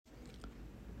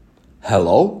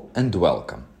Hello and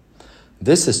welcome.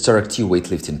 This is Turk T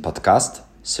Weightlifting Podcast.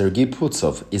 Sergey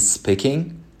Putsov is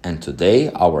speaking, and today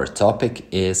our topic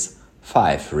is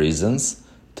 5 reasons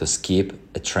to skip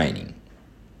a training.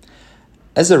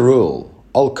 As a rule,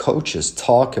 all coaches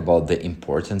talk about the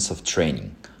importance of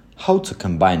training, how to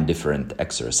combine different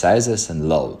exercises and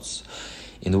loads,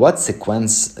 in what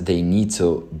sequence they need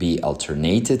to be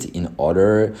alternated in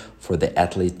order for the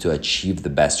athlete to achieve the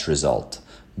best result.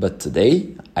 But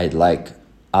today, I'd like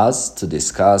us to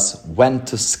discuss when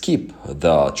to skip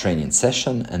the training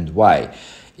session and why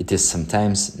it is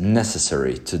sometimes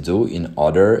necessary to do in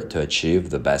order to achieve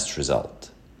the best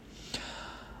result.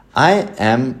 I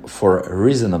am for a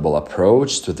reasonable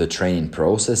approach to the training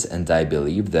process, and I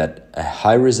believe that a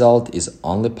high result is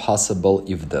only possible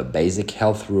if the basic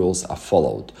health rules are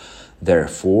followed.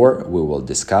 Therefore, we will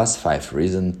discuss 5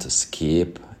 reasons to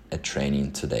skip a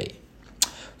training today.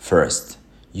 First,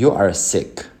 you are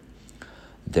sick.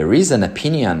 There is an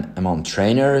opinion among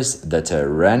trainers that a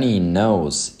runny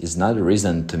nose is not a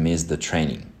reason to miss the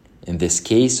training. In this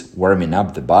case, warming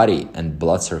up the body and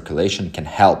blood circulation can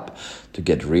help to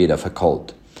get rid of a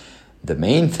cold. The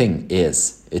main thing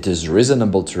is, it is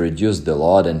reasonable to reduce the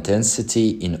load intensity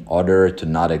in order to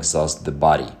not exhaust the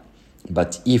body.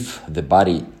 But if the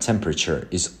body temperature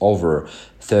is over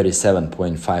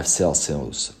 37.5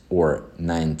 Celsius or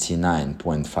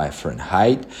 99.5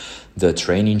 Fahrenheit, the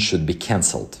training should be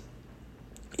cancelled.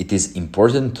 It is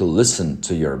important to listen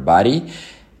to your body.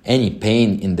 Any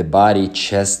pain in the body,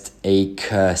 chest ache,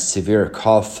 severe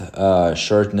cough,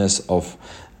 shortness of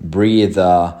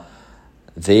breath,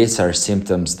 these are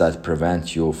symptoms that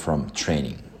prevent you from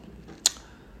training.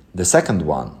 The second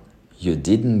one, you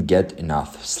didn't get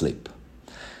enough sleep.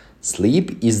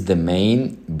 Sleep is the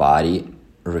main body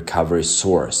recovery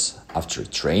source after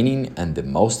training and the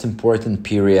most important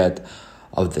period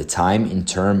of the time in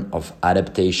terms of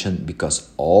adaptation, because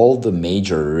all the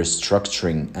major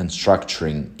restructuring and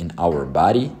structuring in our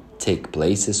body take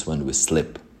places when we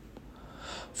sleep.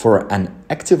 For an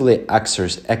actively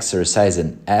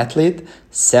exercising athlete,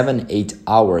 7-8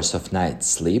 hours of night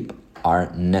sleep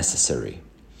are necessary.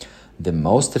 The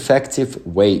most effective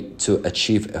way to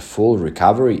achieve a full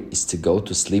recovery is to go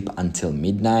to sleep until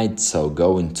midnight, so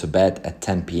going to bed at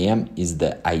 10 p.m. is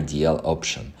the ideal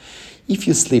option. If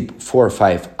you sleep 4 or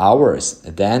 5 hours,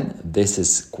 then this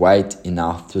is quite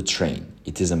enough to train.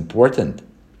 It is important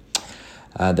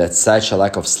that such a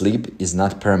lack of sleep is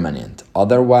not permanent.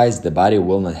 Otherwise, the body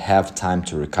will not have time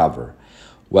to recover.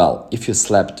 Well, if you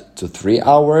slept 3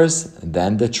 hours,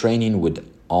 then the training would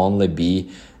only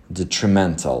be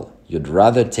detrimental. You'd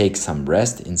rather take some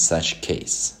rest in such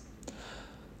case.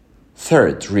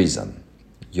 Third reason,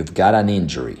 you've got an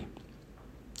injury.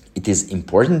 It is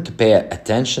important to pay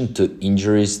attention to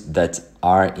injuries that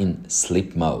are in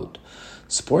sleep mode.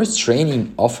 Sports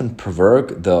training often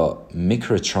provoke the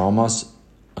microtraumas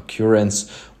occurrence,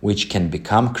 which can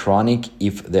become chronic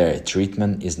if their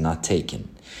treatment is not taken.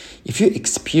 If you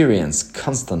experience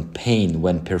constant pain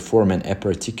when performing a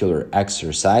particular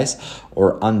exercise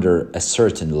or under a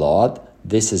certain load,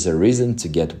 this is a reason to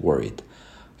get worried.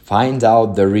 Find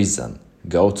out the reason.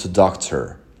 Go to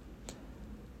doctor.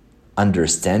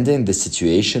 Understanding the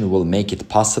situation will make it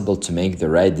possible to make the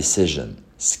right decision.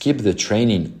 Skip the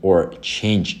training or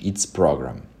change its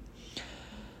program.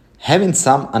 Having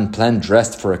some unplanned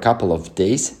rest for a couple of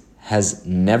days has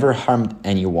never harmed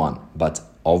anyone, but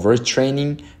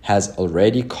overtraining has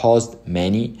already caused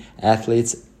many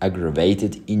athletes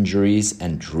aggravated injuries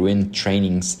and ruined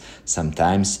trainings,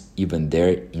 sometimes even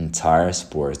their entire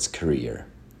sports career.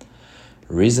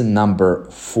 Reason number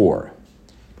 4.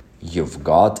 You've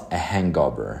got a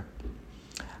hangover.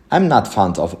 I'm not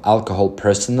fond of alcohol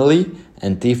personally,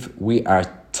 and if we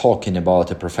are talking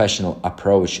about a professional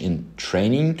approach in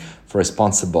training for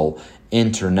responsible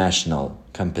international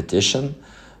competition,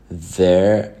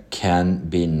 there can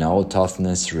be no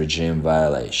toughness regime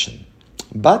violation.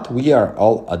 But we are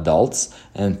all adults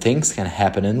and things can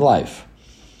happen in life.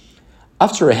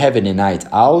 After a heavy night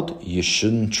out, you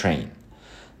shouldn't train.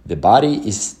 The body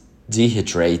is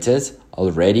dehydrated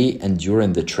already, and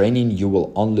during the training you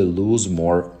will only lose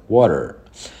more water.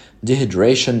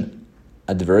 Dehydration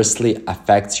adversely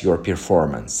affects your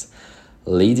performance,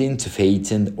 leading to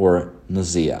fainting or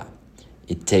nausea.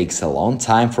 It takes a long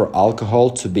time for alcohol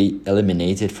to be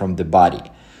eliminated from the body.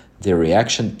 The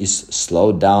reaction is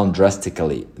slowed down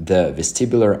drastically. The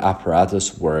vestibular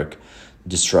apparatus work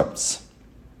disrupts.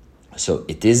 So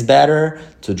it is better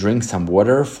to drink some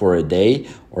water for a day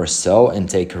or so and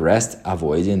take a rest,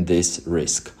 avoiding this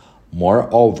risk.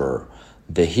 Moreover,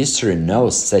 The history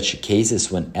knows such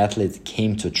cases when athletes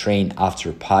came to train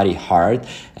after party hard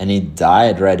and it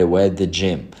died right away at the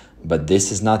gym. But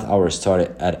this is not our story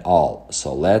at all,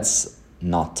 so let's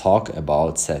not talk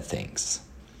about sad things.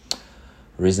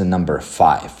 Reason number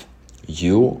 5.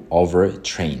 You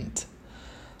overtrained.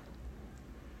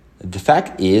 The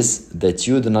fact is that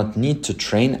you do not need to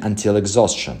train until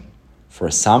exhaustion.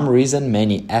 For some reason,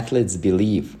 many athletes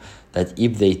believe that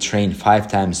if they train 5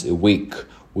 times a week,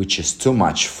 which is too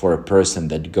much for a person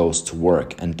that goes to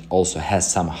work and also has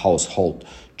some household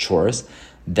chores,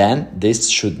 then this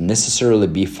should necessarily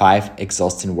be 5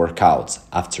 exhausting workouts,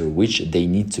 after which they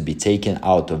need to be taken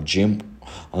out of gym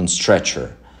on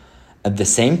stretcher. At the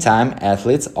same time,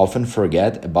 athletes often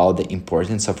forget about the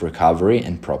importance of recovery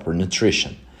and proper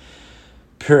nutrition.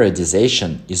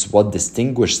 Periodization is what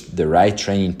distinguishes the right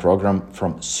training program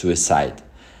from suicide.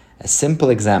 A simple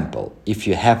example, if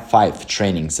you have 5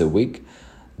 trainings a week,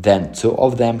 then 2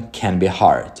 of them can be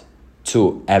hard,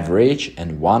 2 average,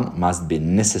 and 1 must be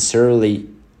necessarily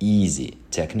easy,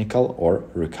 technical or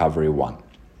recovery one.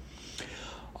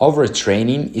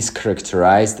 Overtraining is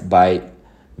characterized by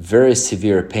very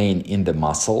severe pain in the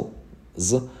muscles.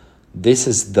 This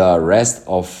is the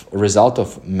result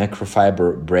of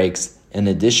microfiber breaks. In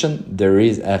addition, there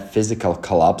is a physical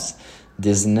collapse,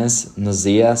 dizziness,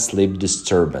 nausea, sleep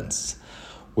disturbance.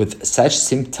 With such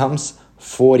symptoms,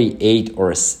 48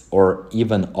 or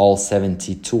even all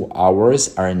 72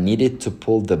 hours are needed to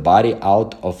pull the body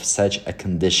out of such a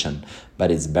condition, but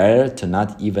it's better to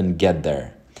not even get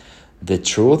there. The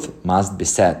truth must be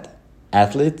said.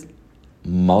 Athletes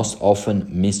most often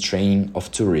miss training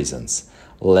of 2 reasons: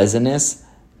 laziness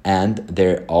and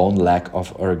their own lack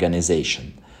of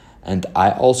organization. And I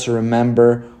also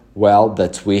remember well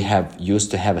that we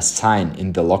used to have a sign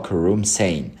in the locker room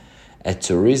saying, a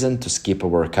 2 reasons to skip a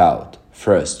workout.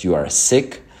 First, you are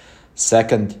sick.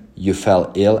 Second, you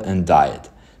fell ill and died.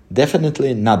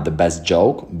 Definitely not the best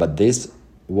joke, but this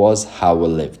was how we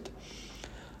lived.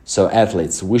 So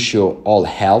athletes, wish you all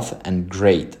health and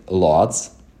great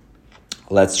loads.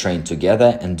 Let's train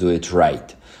together and do it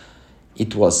right.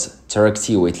 It was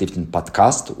Terakti Weightlifting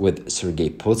Podcast with Sergey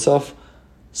Putsov.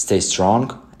 Stay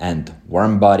strong and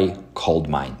warm body, cold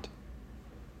mind.